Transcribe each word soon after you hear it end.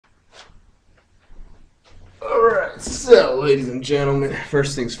So, ladies and gentlemen,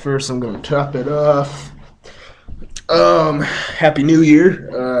 first things first, I'm going to top it off. Happy New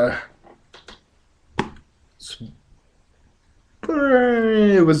Year.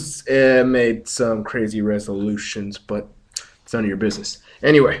 It was made some crazy resolutions, but it's none of your business.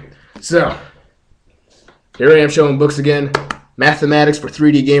 Anyway, so here I am showing books again. Mathematics for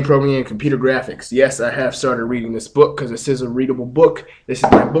 3D game programming and computer graphics. Yes, I have started reading this book because this is a readable book. This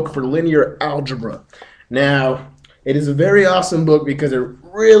is my book for linear algebra. Now, it is a very awesome book because it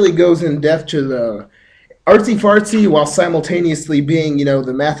really goes in depth to the artsy-fartsy while simultaneously being,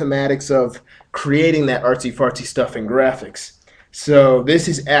 the mathematics of creating that artsy-fartsy stuff in graphics. So this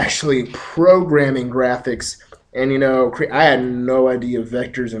is actually programming graphics. And, I had no idea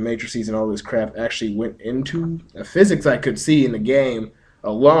vectors and matrices and all this crap actually went into physics I could see in the game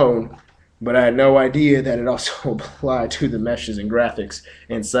alone, but I had no idea that it also applied to the meshes and graphics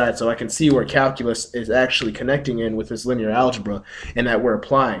inside. So I can see where calculus is actually connecting in with this linear algebra and that we're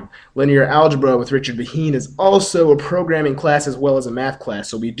applying. Linear algebra with Richard Behin is also a programming class as well as a math class.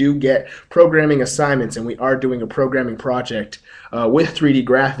 So we do get programming assignments, and we are doing a programming project with 3D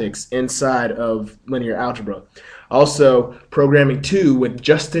graphics inside of linear algebra. Also, programming 2 with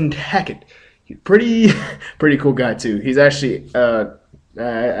Justin Hackett. He's pretty cool guy too. He's actually I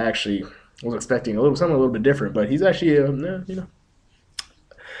actually was expecting something a little bit different, but he's actually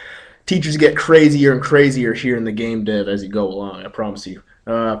teachers get crazier and crazier here in the game dev as you go along, I promise you.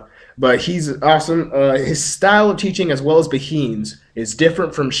 But he's awesome. His style of teaching, as well as Behin's, is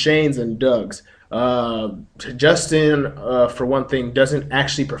different from Shane's and Doug's. Justin, for one thing, doesn't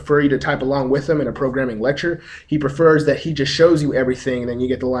actually prefer you to type along with him in a programming lecture. He prefers that he just shows you everything, and then you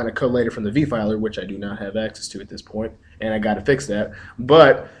get the line of code later from the vfiler, which I do not have access to at this point, and I got to fix that.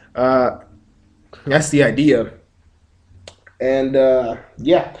 But that's the idea. And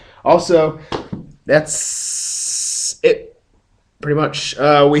yeah, also, that's it pretty much.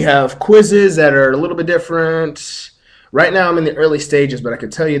 We have quizzes that are a little bit different. Right now I'm in the early stages, but I can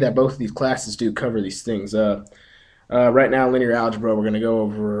tell you that both of these classes do cover these things. Right now, linear algebra, we're going to go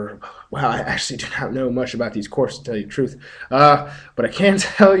over, well, I actually do not know much about these courses, to tell you the truth. But I can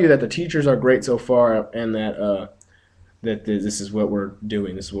tell you that the teachers are great so far, and that this is what we're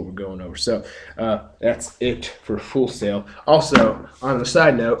doing. This is what we're going over. So that's it for Full Sail. Also, on the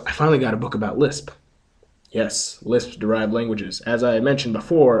side note, I finally got a book about Lisp. Yes, Lisp-derived languages. As I mentioned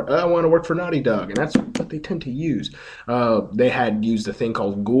before, I want to work for Naughty Dog, and that's what they tend to use. They had used a thing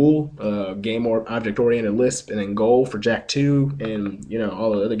called GOOL, Game or Object-Oriented Lisp, and then Goal for Jack 2, and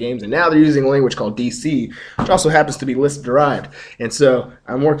all the other games. And now they're using a language called DC, which also happens to be Lisp-derived. And so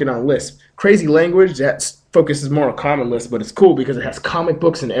I'm working on Lisp. Crazy language that focuses more on Common Lisp, but it's cool because it has comic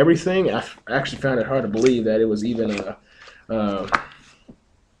books and everything. I actually found it hard to believe that it was even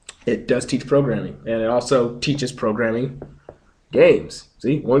it does teach programming, and it also teaches programming games.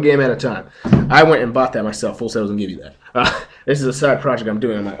 See, one game at a time. I went and bought that myself. Full Sail doesn't give you that. This is a side project I'm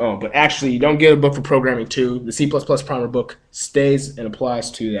doing on my own. But actually, you don't get a book for programming too. The C++ primer book stays and applies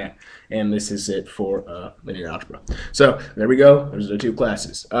to that. And this is it for linear algebra. So there we go. Those are the two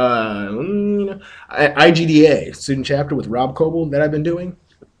classes. IGDA, student chapter with Rob Coble that I've been doing.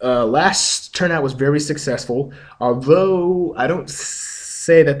 Last turnout was very successful, although I don't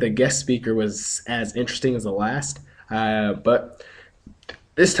say that the guest speaker was as interesting as the last, but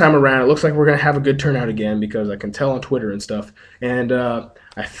this time around it looks like we're going to have a good turnout again, because I can tell on Twitter and stuff, and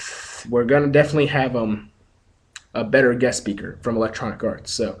we're going to definitely have a better guest speaker from Electronic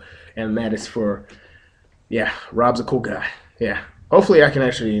Arts. So, and that is for, yeah, Rob's a cool guy. Yeah. Hopefully I can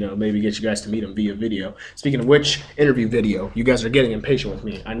actually, maybe get you guys to meet him via video. Speaking of which, interview video. You guys are getting impatient with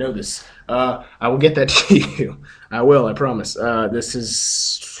me. I know this. I will get that to you. I will, I promise. This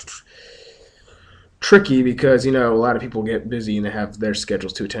is tricky because, a lot of people get busy and they have their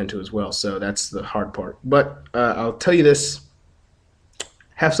schedules to attend to as well. So that's the hard part. But I'll tell you this.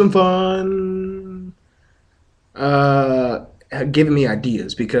 Have some fun giving me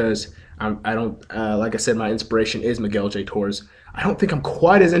ideas, because I don't, like I said, my inspiration is Miguel J. Torres. I don't think I'm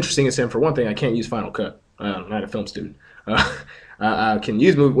quite as interesting as him. For one thing, I can't use Final Cut. I'm not a film student. I can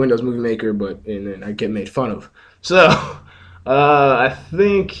use Windows Movie Maker, but then I get made fun of. So I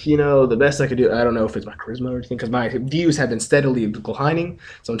think, the best I could do, I don't know if it's my charisma or anything, because my views have been steadily declining.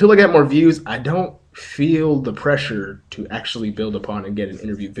 So until I get more views, I don't feel the pressure to actually build upon and get an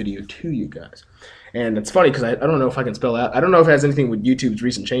interview video to you guys. And it's funny because I don't know if I can spell out. I don't know if it has anything with YouTube's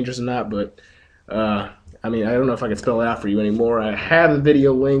recent changes or not, but I don't know if I can spell it out for you anymore. I have the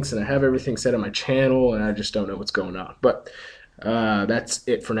video links and I have everything set on my channel, and I just don't know what's going on. But that's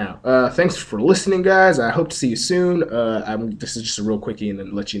it for now. Thanks for listening, guys. I hope to see you soon. This is just a real quickie and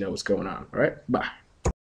then let you know what's going on. All right, bye.